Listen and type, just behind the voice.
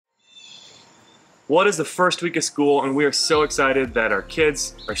Well, it is the first week of school, and we are so excited that our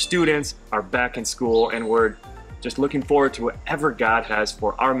kids, our students, are back in school, and we're just looking forward to whatever God has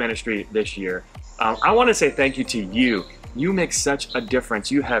for our ministry this year. I want to say thank you to you. You make such a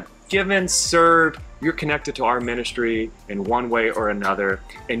difference. You have given, served, you're connected to our ministry in one way or another,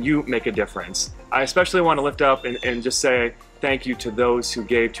 and you make a difference. I especially want to lift up and just say thank you to those who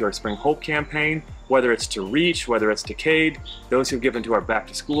gave to our Spring Hope campaign, whether it's to Reach, whether it's to Cade, those who've given to our Back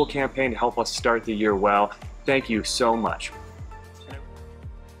to School campaign to help us start the year well. Thank you so much.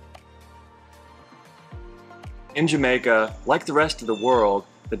 In Jamaica, like the rest of the world,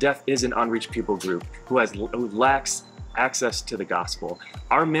 the deaf is an unreached people group who lacks access to the gospel.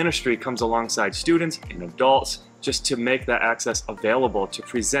 Our ministry comes alongside students and adults just to make that access available, to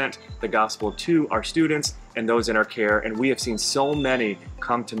present the gospel to our students and those in our care, and we have seen so many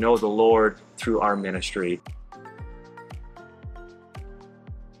come to know the Lord through our ministry.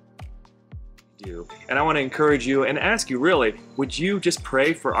 And I want to encourage you and ask you, really, would you just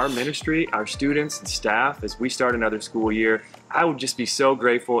pray for our ministry, our students and staff as we start another school year? I would just be so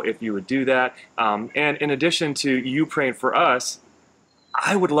grateful if you would do that. And in addition to you praying for us,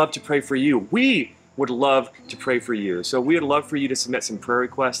 I would love to pray for you. We would love to pray for you. So we would love for you to submit some prayer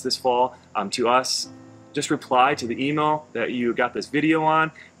requests this fall to us. Just reply to the email that you got this video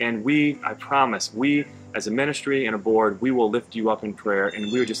on, and I promise, we as a ministry and a board, we will lift you up in prayer, and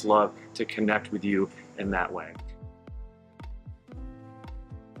we would just love to connect with you in that way.